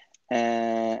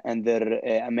and their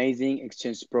amazing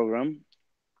exchange program.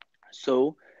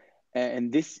 So,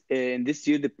 in this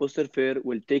year, the poster fair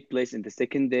will take place in the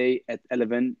second day at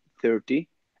 11:30,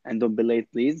 and don't be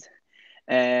late, please.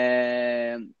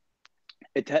 Um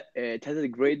it has a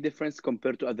great difference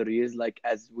compared to other years, like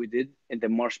as we did in the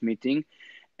March meeting.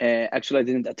 Actually, I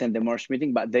didn't attend the March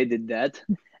meeting, but they did that.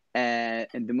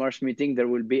 In the March meeting, there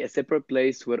will be a separate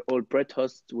place where all Pret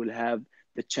hosts will have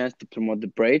the chance to promote the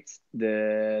Pret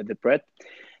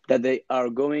that they are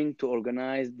going to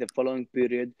organize the following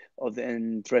period of the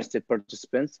interested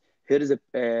participants. Here is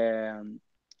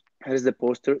the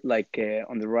poster, like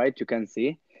on the right, you can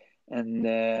see, and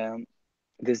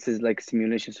this is like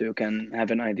simulation, so you can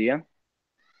have an idea.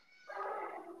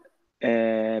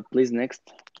 Please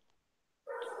next.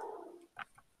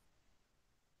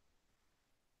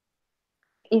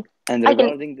 If And I can,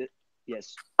 regarding the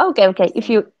yes, okay. please If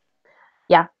tell me. you,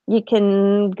 yeah, you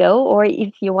can go, or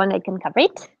if you want, I can cover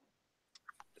it.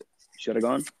 Should I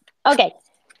go on? Okay,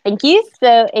 thank you.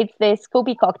 So it's the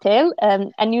Scopy cocktail,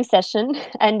 a new session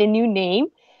and a new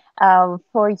name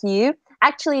for you.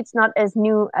 Actually, it's not as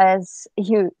new as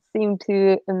you seem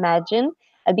to imagine,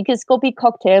 because Scopy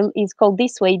cocktail is called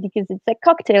this way because it's a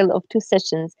cocktail of two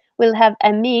sessions. We'll have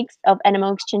a mix of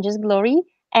Animal Exchanges Glory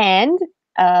and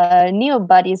Neo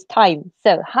Body's time.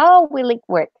 So how will it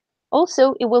work?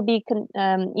 Also, it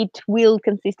will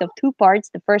consist of two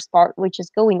parts. The first part, which is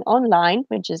going online,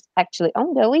 which is actually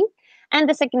ongoing, and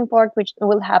the second part, which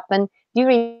will happen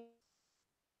during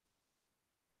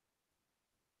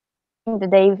the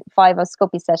day 5 of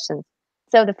Scopy sessions.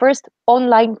 So the first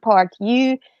online part,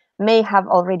 you may have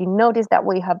already noticed that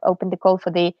we have opened the call for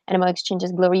the Animal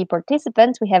Exchanges Glory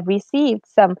participants. We have received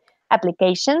some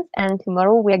applications, and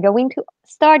tomorrow we are going to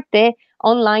start the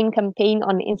online campaign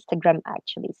on Instagram,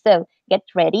 actually. So get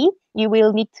ready. You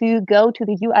will need to go to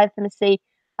the UIFMSA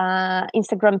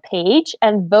Instagram page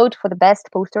and vote for the best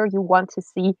poster you want to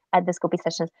see at the Scopy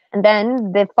sessions. And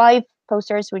then the 5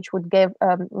 posters which will get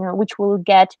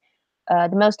the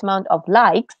most amount of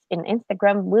likes in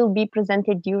Instagram will be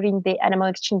presented during the Animal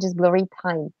Exchanges Glory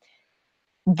time.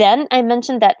 Then I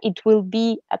mentioned that it will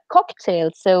be a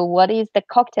cocktail. So what is the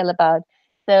cocktail about?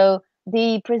 So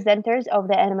the presenters of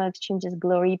the Animal Exchanges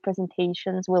Glory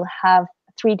presentations will have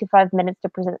 3 to 5 minutes to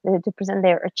present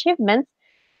their achievements,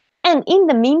 and in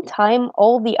the meantime,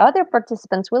 all the other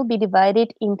participants will be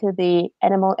divided into the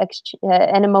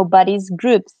animal buddies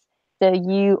groups. So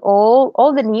you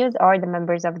all the news are the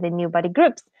members of the new buddy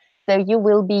groups. So you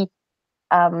will be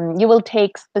you will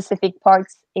take specific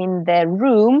parts in the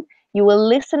room. You will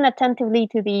listen attentively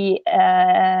to the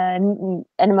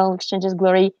Animal Exchanges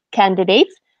Glory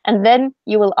candidates, and then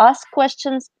you will ask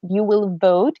questions, you will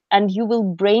vote, and you will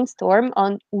brainstorm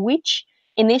on which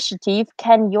initiative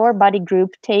can your body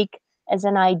group take as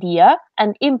an idea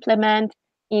and implement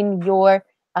in your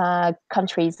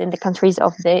countries, in the countries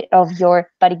of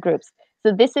your body groups.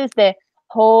 So this is the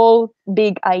whole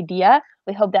big idea.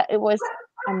 We hope that it was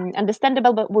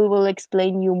understandable, but we will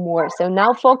explain you more. So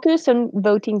now focus on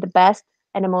voting the best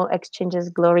Animal Exchanges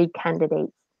Glory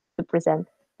candidates to present.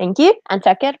 Thank you. And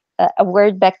Tucker, a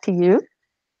word back to you.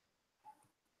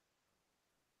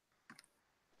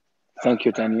 Thank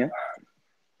you, Tanya.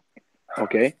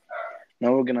 Okay,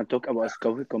 now we're gonna talk about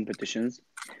Scouting competitions,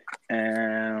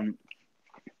 um,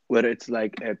 where it's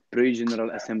like a pre-general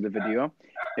assembly video.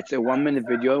 It's a 1 minute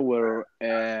video where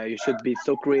you should be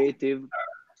so creative,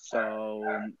 so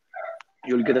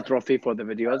you'll get a trophy for the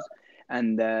videos.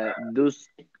 And those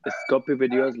Scopy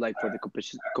videos, like for the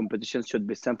competitions, should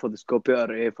be sent for the Scopy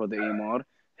RA for the EMR.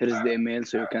 Here's the email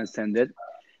so you can send it.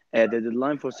 The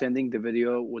deadline for sending the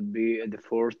video would be the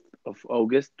 4th of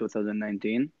August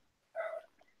 2019.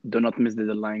 Do not miss the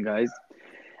deadline, guys.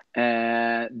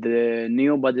 The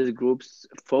Neo Bodies Group's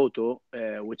photo,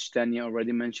 which Tanya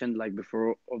already mentioned, like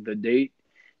before of the day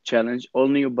challenge, all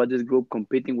Neo Bodies Group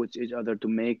competing with each other to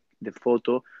make the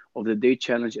photo of the day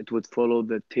challenge. It would follow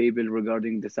the table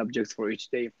regarding the subjects for each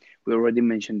day. We already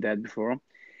mentioned that before.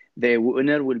 The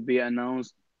winner will be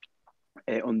announced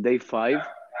on day 5,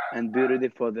 and be ready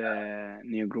for the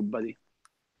Neo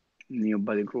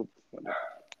Body Group.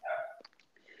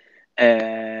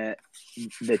 Uh,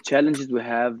 the challenges we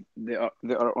have, they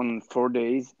are on 4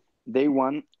 days. Day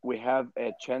 1, we have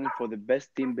a challenge for the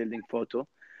best team building photo.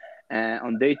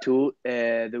 On day 2,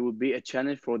 there will be a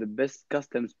challenge for the best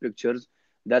customs pictures.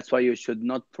 That's why you should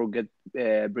not forget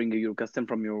bringing your custom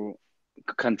from your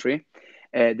country.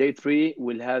 Day 3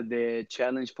 will have the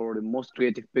challenge for the most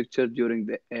creative picture during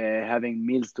the having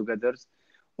meals together.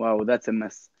 Wow, that's a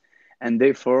mess. And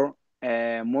day 4,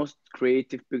 most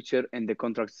creative picture in the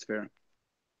contract sphere.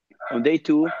 On day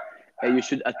 2, you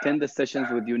should attend the sessions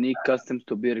with unique customs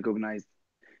to be recognized.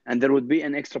 And there would be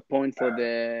an extra point for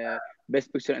the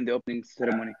best picture in the opening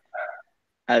ceremony.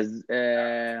 As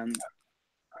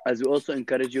as we also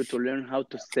encourage you to learn how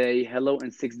to say hello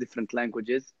in 6 different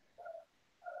languages.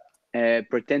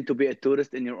 Pretend to be a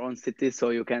tourist in your own city so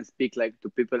you can speak like to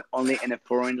people only in a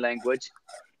foreign language.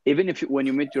 Even if when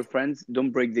you meet your friends,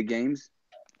 don't break the games.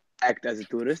 Act as a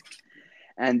tourist.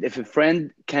 And if a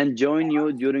friend can join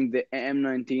you during the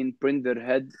AM19, print their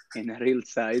head in a real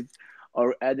size,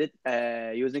 or edit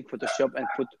using Photoshop and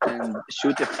put and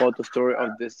shoot a photo story of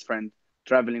this friend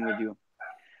traveling with you.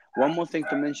 One more thing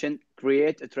to mention: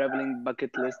 create a traveling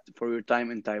bucket list for your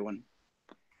time in Taiwan.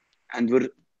 And we're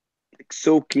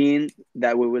so keen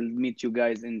that we will meet you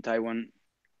guys in Taiwan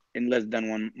in less than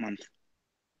 1 month.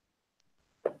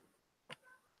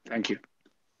 Thank you.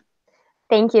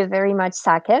 Thank you very much,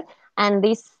 Sake. And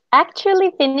this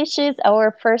actually finishes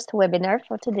our first webinar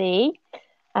for today.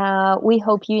 We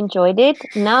hope you enjoyed it.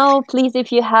 Now, please,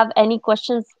 if you have any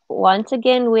questions, once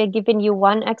again, we're giving you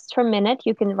 1 extra minute.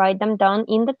 You can write them down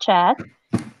in the chat.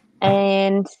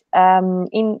 And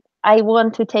I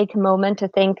want to take a moment to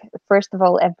thank, first of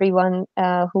all, everyone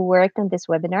who worked on this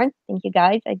webinar. Thank you,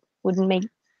 guys. I wouldn't make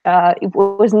it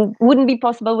wouldn't be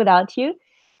possible without you.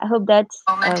 I hope that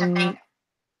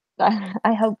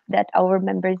I hope that our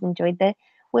members enjoyed the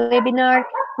webinar.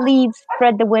 Please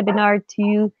spread the webinar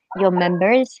to your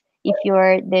members. If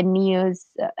you're the news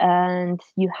and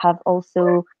you have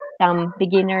also some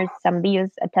beginners, some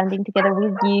leos attending together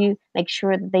with you, make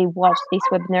sure that they watch this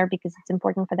webinar because it's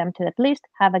important for them to at least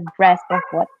have a grasp of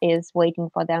what is waiting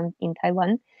for them in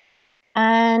Taiwan.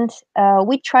 And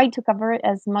we try to cover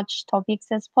as much topics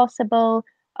as possible.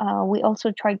 We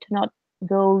also try to not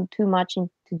go too much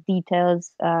into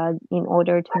details in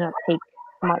order to not take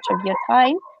much of your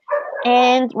time.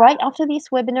 And right after this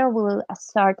webinar, we will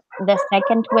start the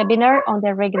second webinar on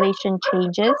the regulation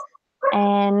changes.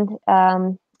 And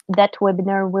that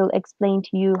webinar will explain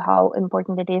to you how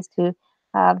important it is to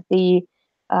have the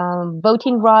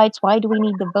voting rights. Why do we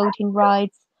need the voting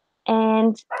rights?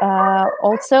 And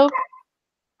also,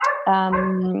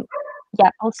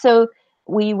 also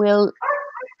we will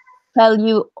tell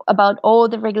you about all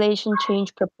the regulation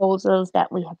change proposals that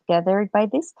we have gathered by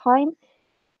this time.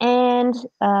 And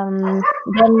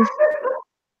then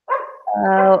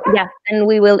and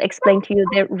we will explain to you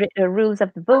the rules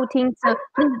of the voting. So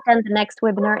please attend the next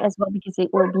webinar as well because it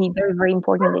will be very, very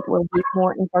important. It will be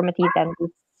more informative than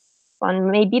this one,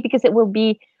 maybe because it will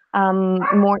be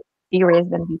more serious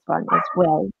than this one as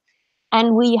well.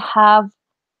 And we have,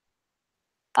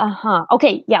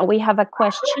 okay, yeah, we have a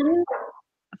question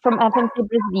from FMC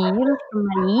Brazil, from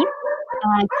Marie.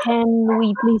 Can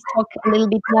we please talk a little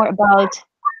bit more about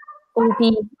OP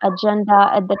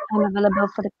agenda at the time available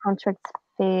for the contracts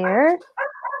fair?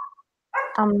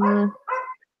 Um,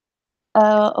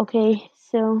 okay,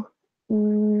 so,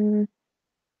 mm,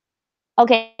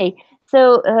 okay,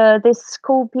 so the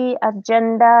Scopy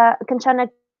agenda, Kanchana,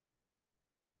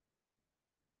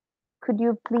 could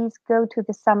you please go to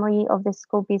the summary of the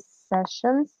Scopy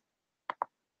sessions?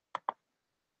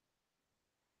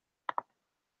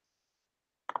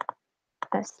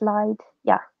 Slide,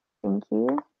 yeah, thank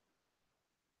you.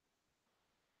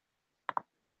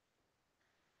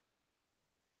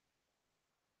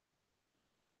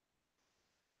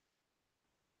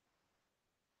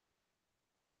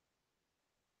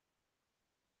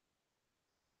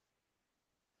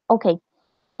 Okay,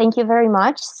 thank you very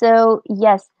much. So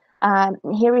yes,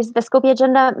 here is the Scopy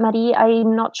agenda. Marie,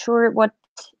 I'm not sure what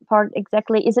part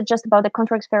exactly. Is it just about the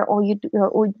contracts fair, or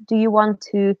do you want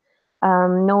to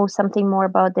know something more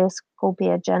about the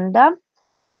Scopy agenda?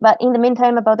 But in the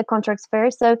meantime, about the contracts fair.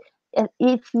 So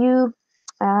if you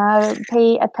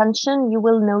pay attention, you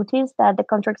will notice that the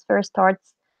contracts fair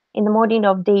starts in the morning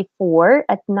of day 4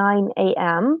 at 9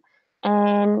 a.m.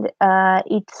 and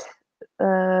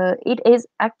it is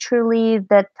actually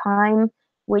the time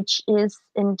which is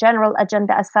in general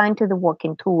agenda assigned to the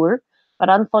walking tour. But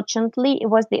unfortunately, it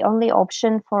was the only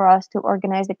option for us to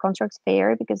organize the contracts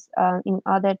fair because in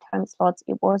other time slots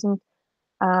it wasn't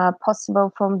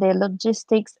possible from the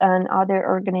logistics and other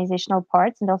organizational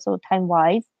parts and also time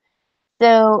wise.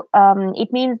 So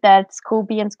it means that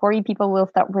Scopy and Scory people will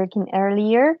start working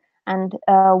earlier, and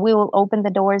we will open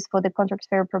the doors for the contracts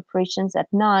fair preparations at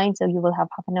 9. So you will have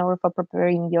half an hour for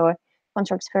preparing your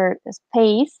contracts fair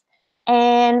space.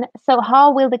 And so,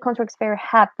 how will the contracts fair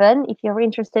happen? If you're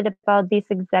interested about this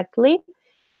exactly,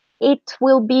 it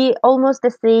will be almost the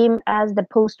same as the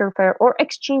poster fair or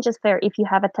exchanges fair if you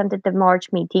have attended the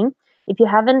March meeting. If you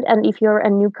haven't, and if you're a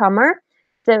newcomer,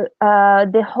 so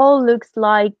the hall looks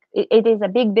like it is a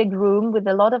big room with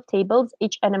a lot of tables.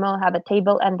 Each animal have a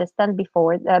table and the stand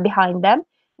before behind them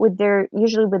with their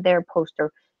usually with their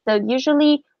poster. So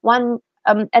usually one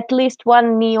at least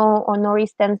one neo or nori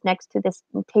stands next to this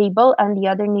table, and the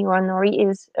other neo or nori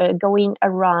is going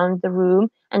around the room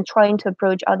and trying to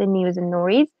approach other neos and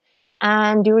noris.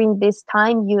 And during this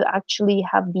time, you actually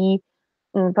have the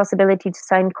possibility to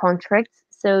sign contracts.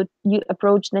 So you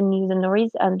approach the neos and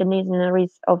noris, and the neos and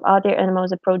noris of other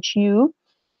animals approach you.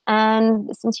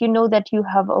 And since you know that you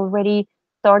have already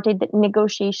started the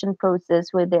negotiation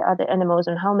process with the other animals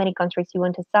on how many contracts you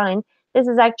want to sign, this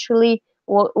is actually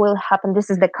what will happen. This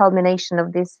is the culmination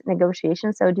of this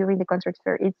negotiation. So during the contract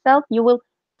fair itself, you will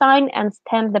sign and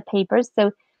stamp the papers.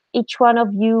 So each one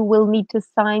of you will need to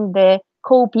sign the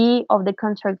copy of the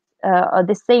contract,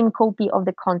 the same copy of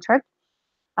the contract.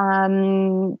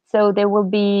 So there will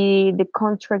be the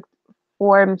contract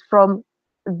form from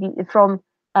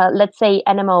let's say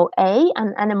animal A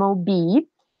and animal B,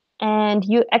 and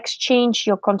you exchange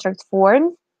your contract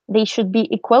forms. They should be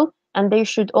equal, and they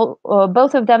should all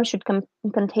both of them should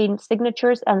contain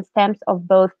signatures and stamps of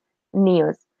both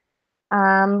neos.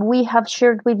 We have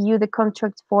shared with you the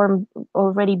contract form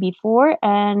already before,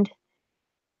 and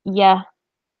yeah,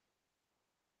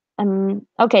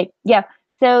 okay, yeah.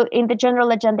 So in the general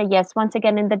agenda, yes, once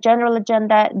again, in the general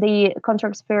agenda, the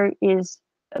contract sphere is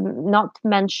not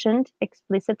mentioned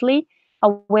explicitly.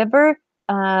 However,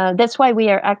 that's why we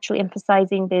are actually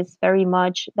emphasizing this very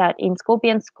much, that in Scopy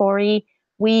and Scory,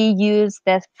 we use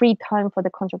the free time for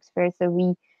the contract sphere. So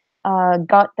we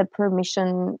got the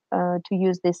permission to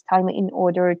use this time in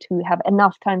order to have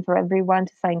enough time for everyone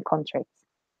to sign contracts.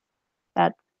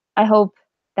 That I hope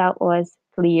that was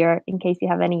clear. In case you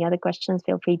have any other questions,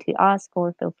 feel free to ask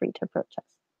or feel free to approach us.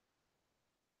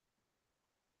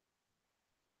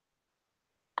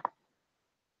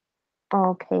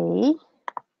 Okay.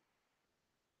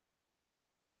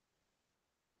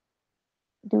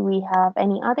 Do we have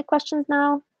any other questions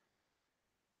now?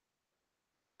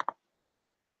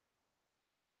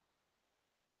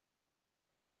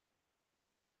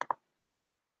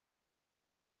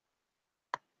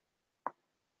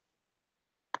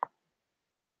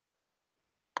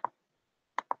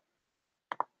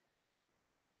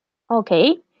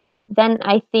 Okay, then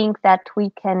I think that we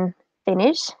can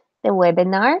finish the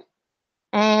webinar.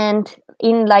 And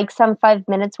in like some 5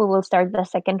 minutes, we will start the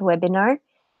second webinar.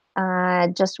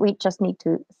 We just need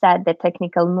to set the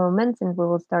technical moments, and we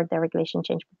will start the regulation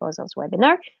change proposals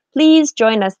webinar. Please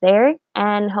join us there,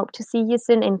 and hope to see you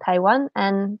soon in Taiwan.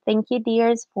 And thank you,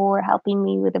 dears, for helping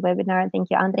me with the webinar. Thank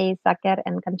you, Andre, Saker,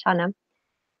 and Kanchana.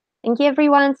 Thank you,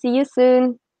 everyone. See you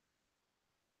soon.